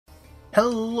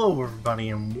Hello everybody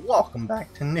and welcome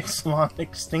back to Nexomon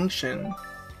Extinction.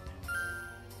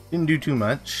 Didn't do too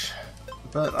much,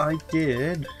 but I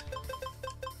did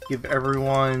give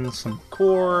everyone some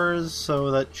cores, so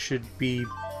that should be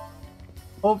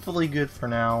hopefully good for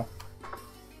now.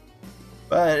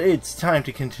 But it's time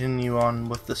to continue on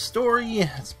with the story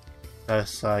as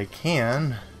best I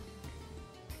can.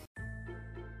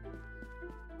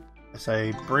 As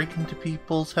I break into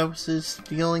people's houses,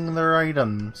 stealing their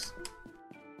items.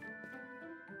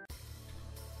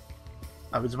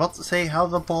 I was about to say, how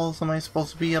the balls am I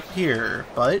supposed to be up here,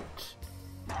 but,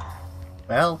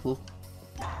 well,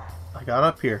 I got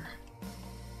up here.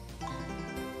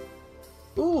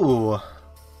 Ooh!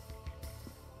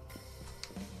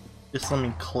 Just let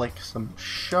me collect some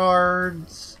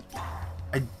shards.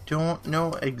 I don't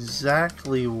know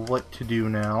exactly what to do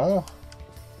now.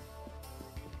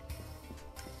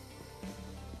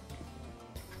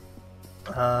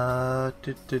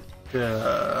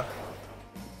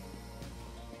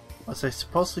 Was I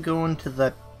supposed to go into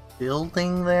that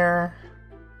building there?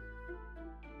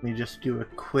 Let me just do a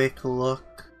quick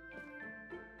look.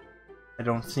 I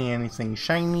don't see anything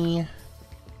shiny.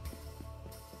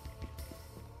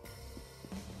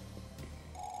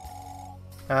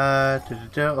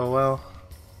 Oh well.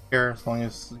 Here, as long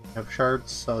as you have shards,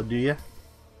 so do ya?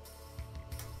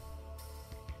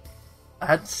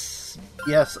 That's...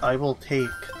 yes, I will take.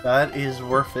 That is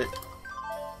worth it.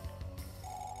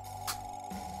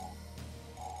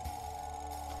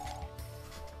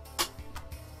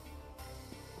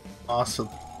 Awesome.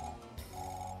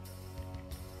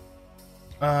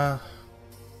 Let's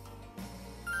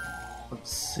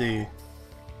see.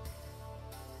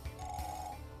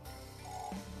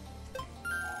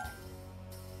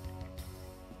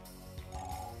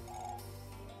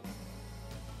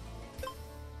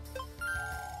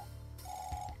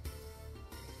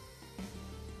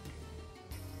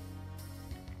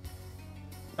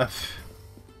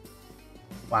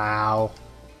 Wow.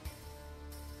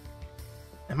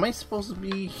 Am I supposed to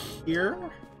be here?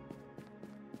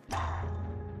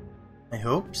 I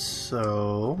hope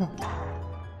so.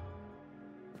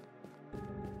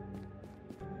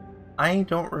 I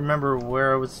don't remember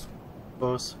where I was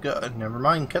supposed to go. Never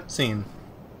mind, cutscene.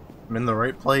 I'm in the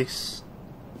right place.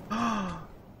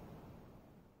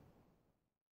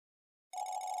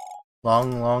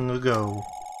 Long ago,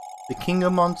 the King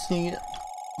of Monsters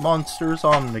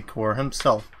Omnicron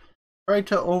himself tried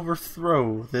to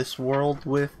overthrow this world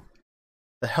with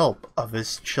the help of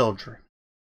his children.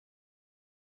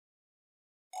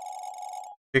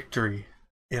 Victory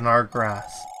in our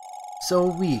grasp. So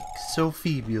weak, so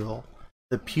feeble,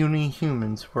 the puny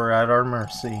humans were at our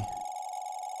mercy.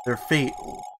 Their fate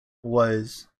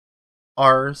was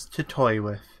ours to toy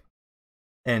with,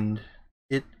 and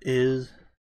it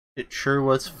sure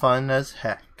was fun as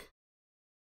heck.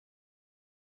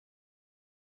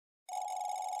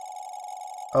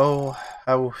 Oh,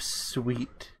 how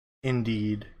sweet,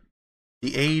 indeed.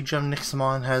 The age of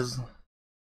Nexomon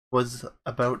was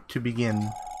about to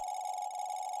begin.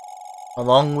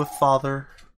 Along with Father,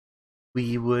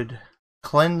 we would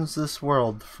cleanse this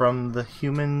world from the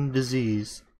human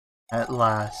disease at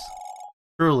last.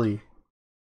 Truly,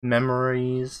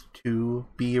 memories to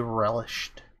be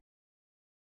relished.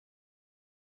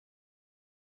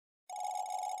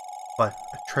 But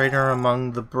a traitor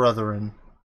among the brethren,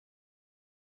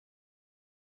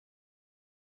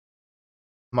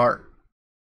 Mark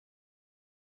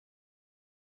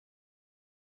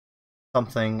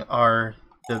something our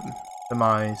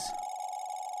demise.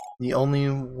 The only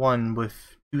one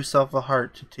with too soft a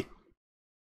heart to take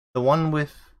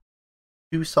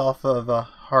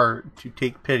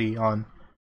pity on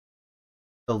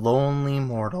the lonely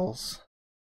mortals.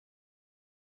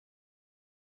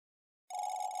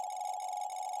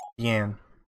 Began,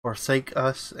 forsake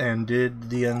us and did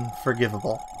the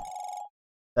unforgivable.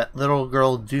 That little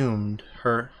girl doomed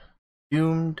her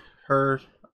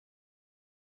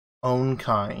own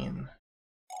kind.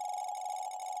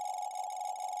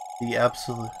 The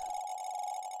absence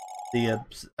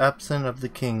of the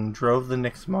king drove the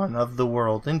Nexomon of the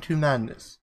world into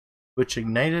madness, which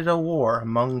ignited a war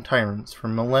among tyrants for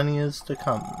millennia to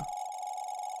come.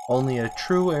 Only a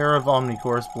true heir of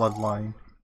Omnicor's bloodline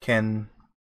can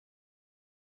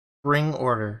bring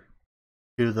order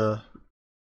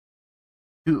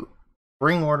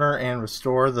and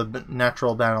restore the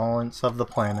natural balance of the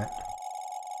planet.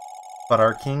 But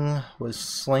our king was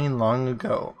slain long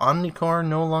ago. Omnicron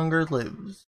no longer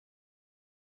lives.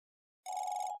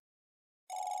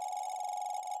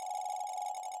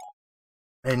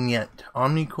 And yet,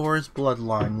 Omnicor's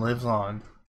bloodline lives on.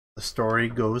 The story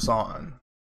goes on.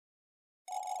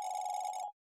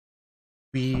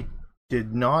 We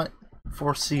did not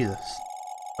foresee this,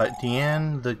 but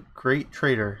Deanne, the great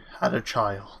traitor, had a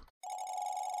child.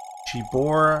 She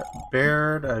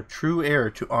bared a true heir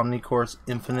to Omnicor's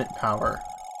infinite power,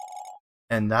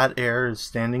 and that heir is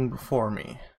standing before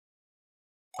me.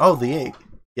 Oh, the egg.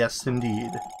 Yes,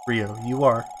 indeed. Rio, you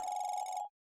are.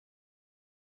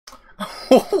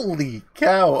 Holy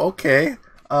cow, okay.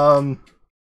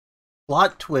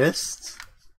 Plot twist.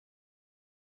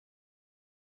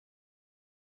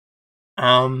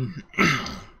 I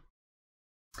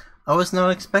was not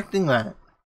expecting that.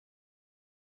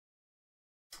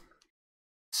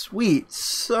 Sweet,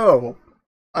 so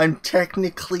I'm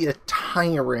technically a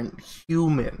tyrant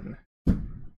human.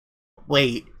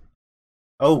 Wait.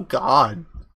 Oh god.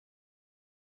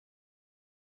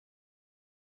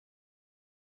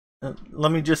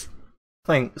 Let me just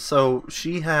think. So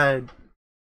she had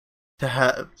to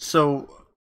have. So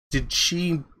did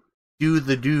she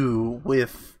do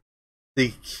with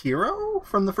the hero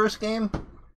from the first game?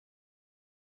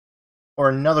 Or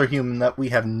another human that we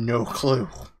have no clue?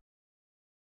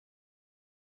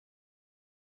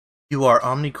 You are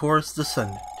Omnicor's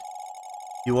descendant.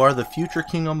 You are the future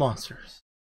king of monsters.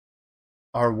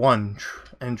 Our one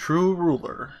and true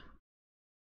ruler.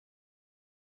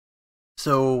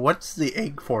 So what's the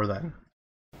egg for then?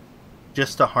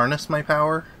 Just to harness my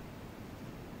power?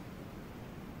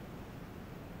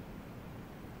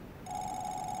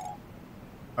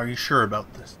 Are you sure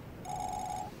about this?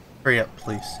 Hurry up,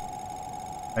 please.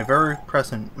 My very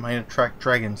presence might attract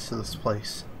dragons to this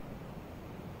place.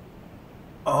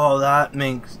 Oh,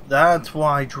 that's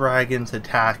why dragons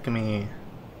attack me.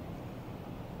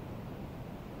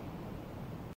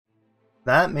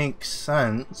 That makes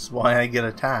sense why I get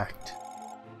attacked.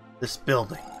 This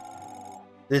building.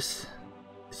 This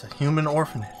is a human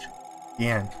orphanage.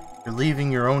 Deanne, you're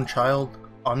leaving your own child,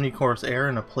 Omnicor's heir,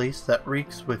 in a place that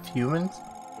reeks with humans?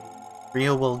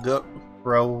 Rio will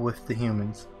grow with the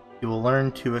humans. You will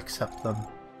learn to accept them.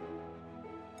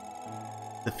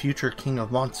 The future king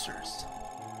of monsters.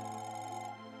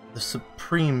 The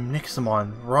supreme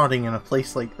Nexomon rotting in a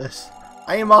place like this.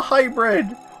 I am a hybrid!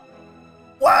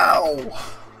 Wow!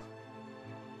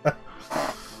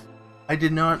 I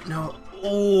did not know.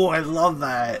 Oh, I love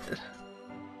that.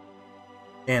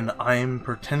 And I'm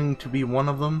pretending to be one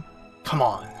of them? Come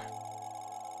on.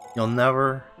 I'll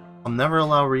never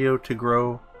allow Rio to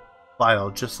grow vile,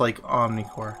 just like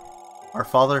Omnicor. Our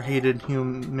father hated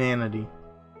humanity.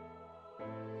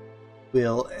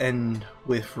 Will end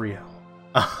with Rio.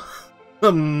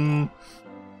 I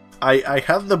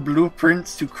have the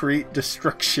blueprints to create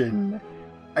destruction.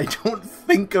 I don't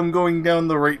think I'm going down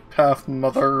the right path,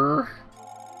 mother.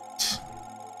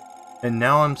 And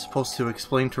now I'm supposed to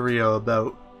explain to Rio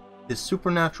about his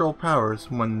supernatural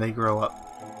powers when they grow up.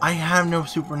 I have no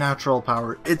supernatural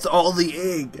power. It's all the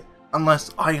egg.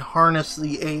 Unless I harness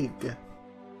the egg.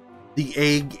 The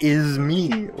egg is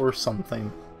me, or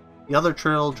something. The other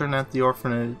children at the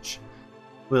orphanage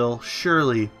will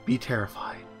surely be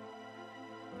terrified.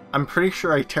 I'm pretty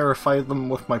sure I terrified them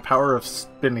with my power of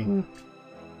spinning.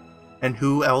 And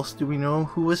who else do we know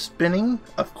who was spinning?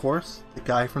 Of course, the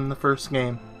guy from the first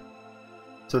game.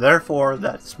 So therefore,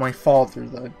 that's my father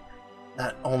then.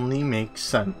 That only makes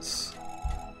sense.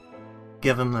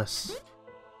 Give him this.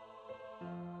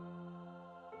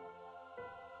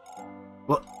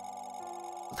 What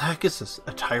the heck is this?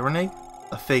 A tyrant egg?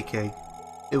 A fake egg.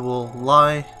 It will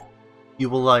lie. You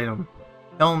will lie to him.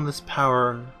 Tell him his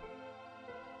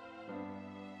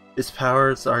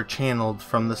powers are channeled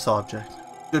from this object.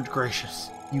 Good gracious.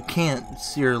 You can't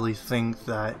sincerely think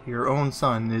that your own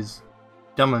son is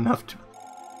dumb enough to...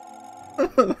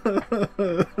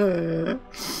 The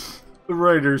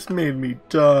writers made me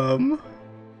dumb.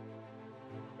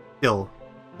 Still,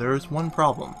 there is one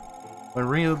problem. When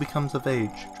Rio becomes of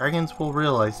age, dragons will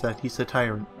realize that he's a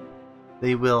tyrant.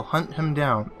 They will hunt him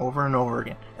down over and over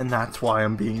again, and that's why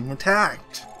I'm being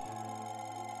attacked.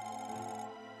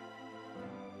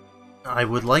 I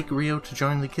would like Rio to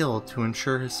join the guild to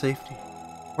ensure his safety.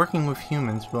 Working with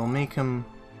humans will make him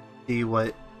see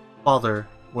what Father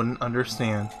wouldn't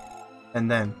understand,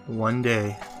 and then, one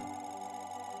day,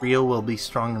 Rio will be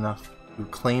strong enough to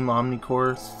claim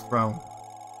Omnicor's throne.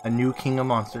 A new king of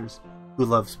monsters, who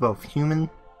loves both human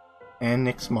and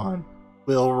Nexomon,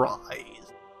 will rise.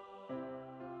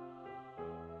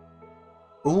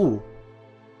 Ooh,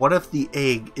 what if the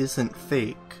egg isn't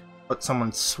fake, but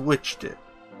someone switched it?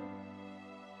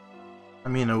 I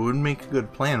mean, it would make a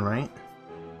good plan, right?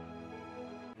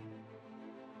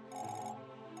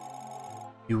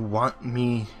 You want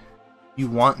me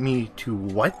to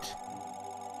what?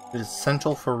 It is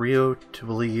essential for Rio to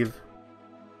believe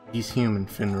He's human,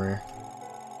 Fenrir.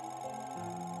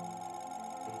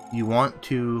 You want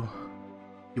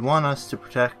us to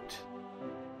protect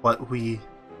that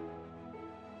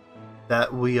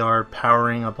we are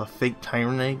powering up a fake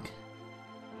Tyrant egg?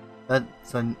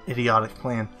 That's an idiotic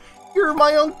plan. You're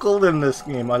my uncle in this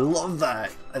game. I love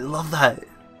that. I love that.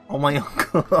 All my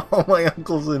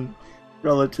uncles and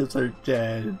relatives are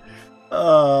dead.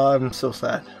 I'm so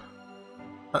sad.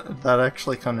 That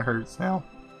actually kind of hurts now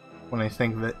when I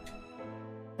think of it.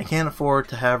 I can't afford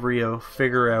to have Rio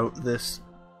figure out the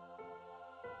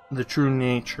true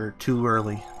nature too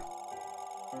early.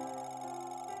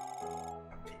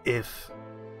 If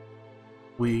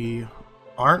we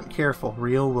aren't careful,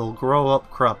 Rio will grow up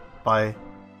corrupt by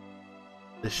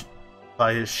his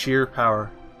sheer power,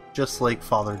 just like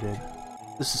Father did.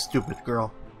 This is stupid,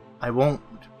 girl. I won't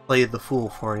play the fool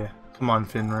for you. Come on,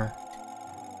 Fenrir.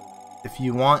 If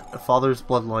you want a Father's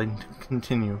bloodline to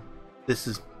continue, this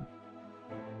is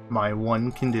my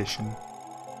one condition.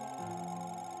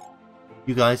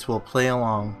 You guys will play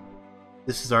along.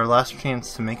 This is our last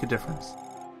chance to make a difference.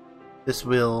 This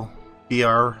will be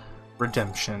our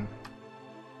redemption.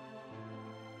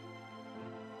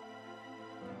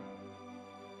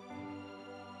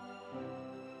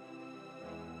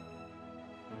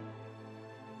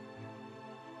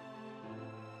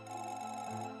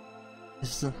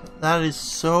 That is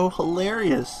so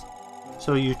hilarious.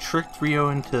 So you tricked Rio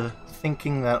into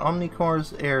thinking that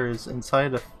Omnicor's heir is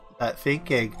inside of that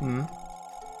fake egg, hmm?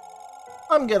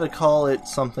 I'm gonna call it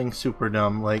something super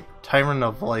dumb, like Tyrant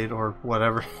of Light or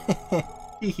whatever.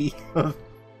 You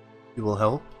will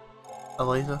help,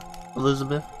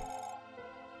 Elizabeth?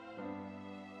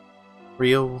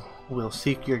 Rio will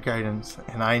seek your guidance,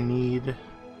 and I need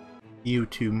you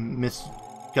to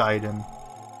misguide him.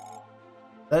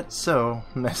 That's so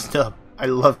messed up. I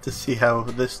love to see how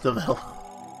this develops.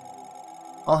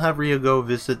 I'll have Rio go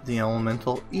visit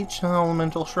each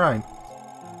elemental shrine.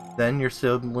 Then your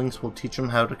siblings will teach him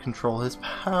how to control his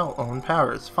own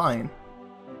powers. Fine.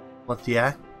 Let the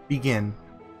act begin.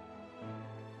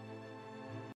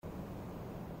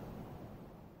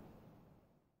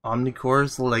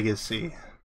 Omnicor's legacy.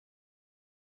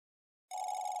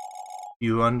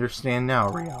 You understand now,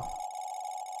 Rio.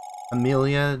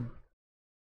 Amelia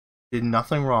did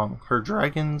nothing wrong. Her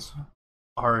dragons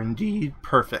are indeed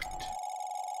perfect.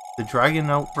 The dragon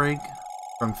outbreak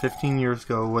from 15 years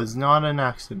ago was not an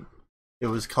accident. It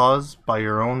was caused by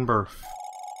your own birth.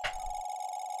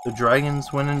 The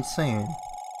dragons went insane.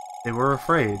 They were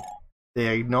afraid.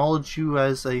 They acknowledged you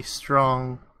as the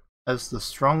strongest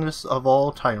of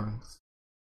all tyrants.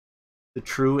 The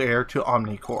true heir to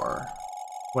Omnicor.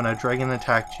 When a dragon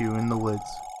attacked you in the woods,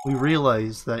 we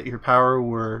realized that your power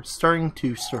were starting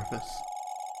to surface.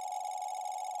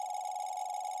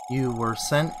 You were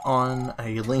sent on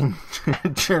a lengthy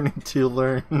journey to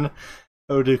learn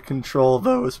how to control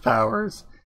those powers.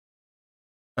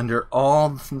 Under all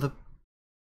the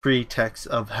pretext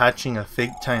of hatching a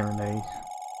fake Tyrant egg,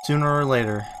 sooner or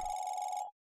later,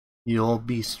 you'll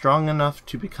be strong enough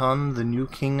to become the new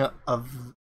king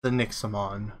of the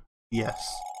Nexomon.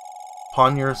 Yes.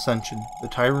 Upon your ascension, the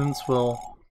tyrants will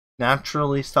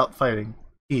naturally stop fighting.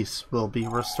 Peace will be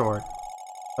restored.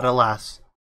 But alas,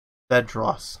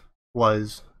 Vedros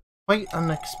was quite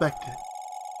unexpected.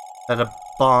 That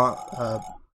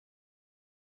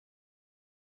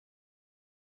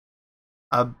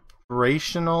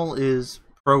Aberrational is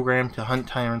programmed to hunt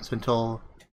tyrants until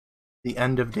the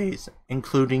end of days,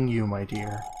 including you, my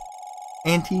dear.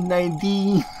 Auntie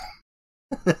Nadine!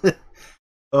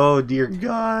 Oh dear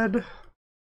God.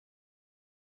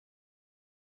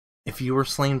 If you were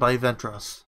slain by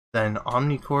Vedros, then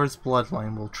Omnicor's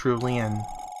bloodline will truly end.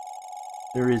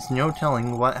 There is no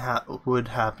telling what would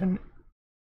happen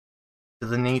to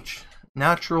the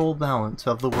natural balance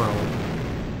of the world.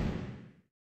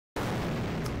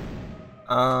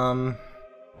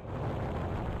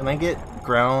 Can I get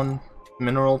ground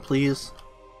mineral, please?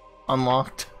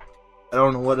 Unlocked? I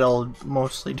don't know what I'll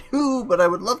mostly do, but I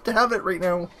would love to have it right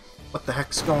now. What the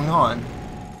heck's going on?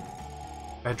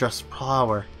 Vedros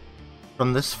power.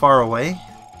 From this far away,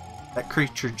 that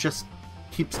creature just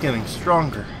keeps getting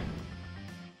stronger.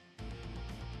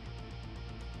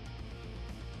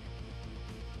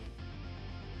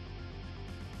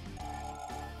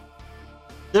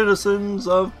 Citizens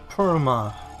of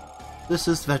Purma, this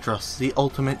is Vedros, the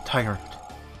ultimate tyrant.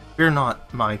 Fear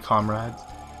not, my comrades,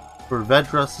 for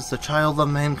Vedros is a child of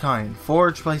mankind,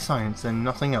 forged by science and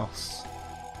nothing else.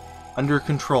 Under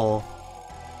control,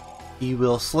 he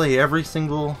will slay every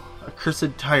single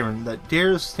accursed tyrant that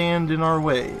dares stand in our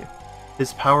way.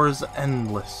 His power is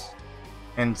endless,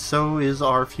 and so is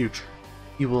our future.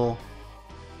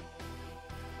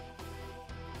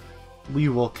 We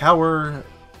will cower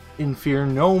in fear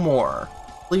no more.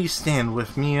 Please stand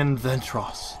with me and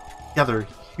Ventros. Together,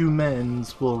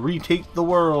 humans will retake the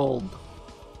world.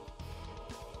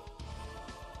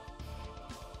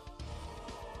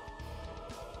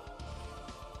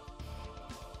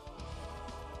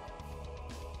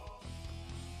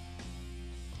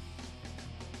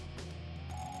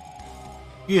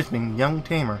 Excuse me, young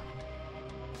tamer.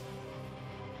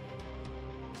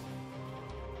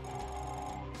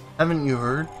 Haven't you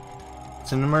heard?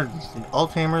 It's an emergency. All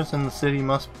tamers in the city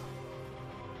must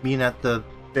meet at the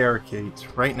barricades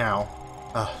right now.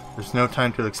 There's no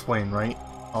time to explain, right?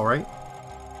 Alright?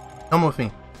 Come with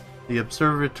me. The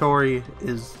observatory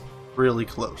is really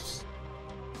close.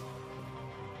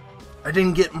 I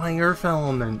didn't get my earth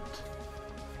element.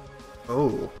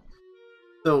 Oh.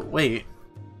 So, wait.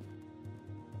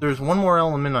 There's one more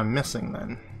element I'm missing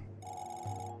then.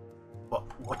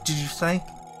 What did you say?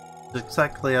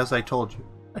 Exactly as I told you.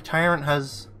 A tyrant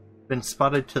has been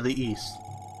spotted to the east.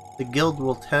 The guild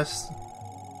will test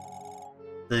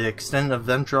the extent of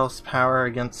Vendros' power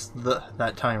against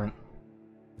that tyrant.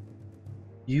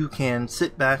 You can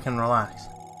sit back and relax.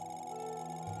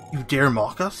 You dare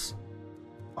mock us?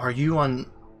 Are you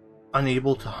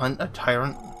unable to hunt a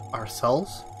tyrant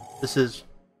ourselves? This is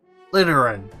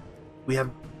Litteren. We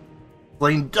have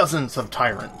slain dozens of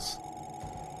tyrants,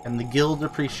 and the guild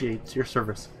appreciates your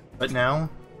service. But now,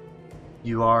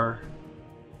 you are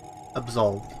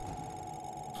absolved.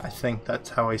 I think that's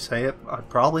how I say it. I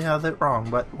probably have it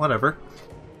wrong, but whatever.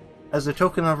 As a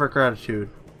token of our gratitude,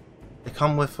 I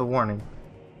come with a warning.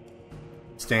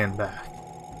 Stand back.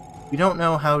 We don't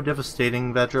know how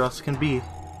devastating Vedros can be.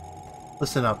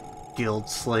 Listen up, guild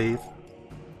slave.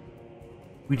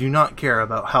 We do not care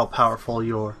about how powerful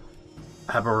your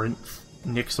aberrant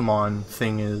Nexomon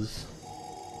thing is.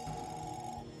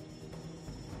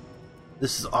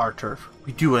 This is our turf.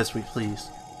 We do as we please.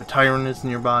 If a tyrant is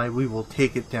nearby, we will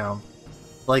take it down.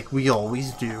 Like we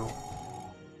always do.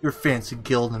 Your fancy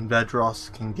guild and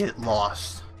Vedros can get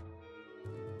lost.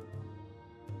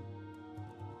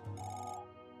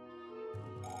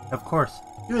 Of course,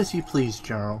 do as you please,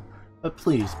 General. But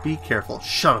please, be careful.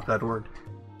 Shut up, Edward.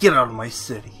 Get out of my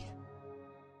city.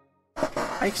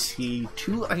 I see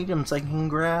 2 items I can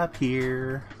grab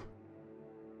here.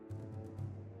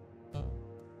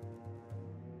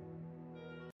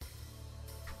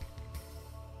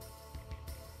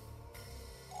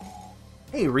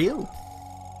 Hey, Rio.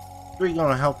 We're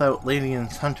gonna help out Lady and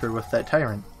Hunter with that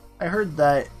tyrant. I heard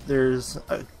that there's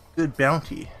a good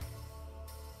bounty.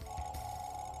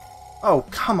 Oh,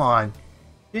 come on.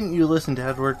 Didn't you listen to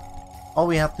Edward? All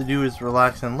we have to do is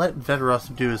relax and let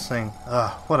Vedros do his thing.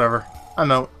 Whatever. I'm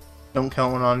out. Don't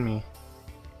count on me.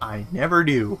 I never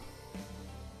do.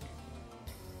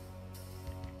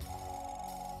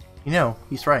 You know,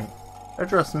 he's right.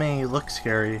 Vedros may look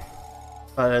scary,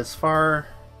 but as far...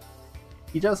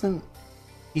 He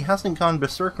hasn't gone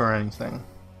berserk or anything.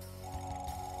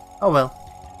 Oh well.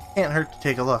 Can't hurt to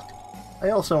take a look.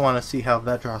 I also want to see how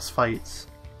Vedros fights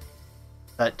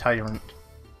that tyrant.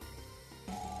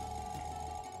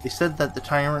 They said that the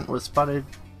tyrant was spotted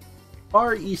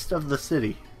far east of the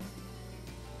city.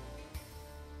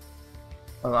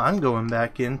 Well, I'm going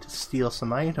back in to steal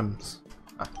some items.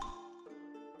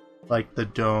 Like the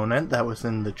donut that was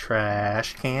in the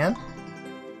trash can.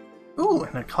 Ooh,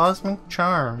 and a cosmic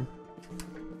charm.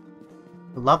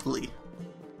 Lovely.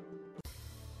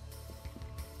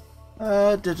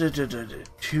 To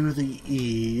the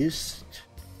east.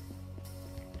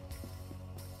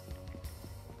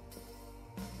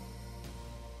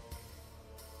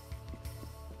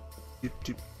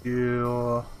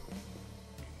 To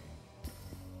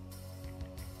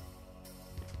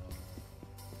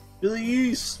the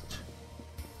east.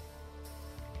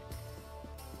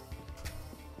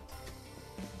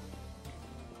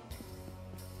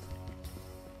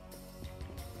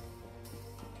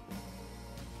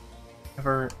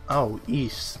 Oh,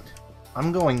 east.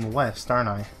 I'm going west, aren't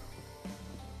I?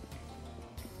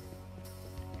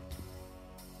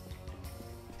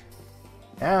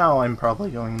 Now I'm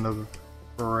probably going the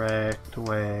correct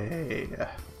way.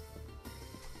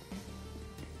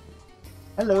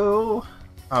 Hello!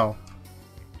 Oh.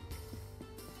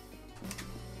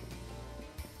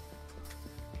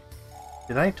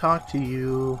 Did I talk to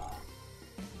you?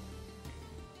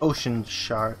 Ocean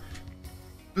Shark.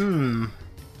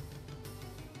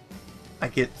 I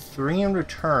get 3 in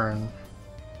return.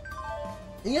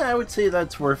 Yeah, I would say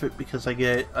that's worth it because I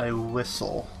get a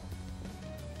whistle.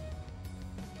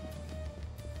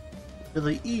 To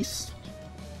the east.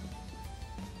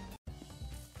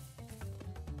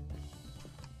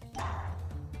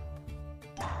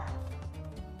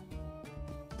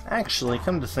 Actually,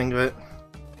 come to think of it,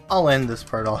 I'll end this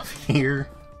part off here.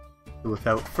 So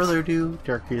without further ado,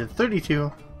 Dark Creator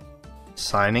 32,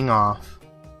 signing off.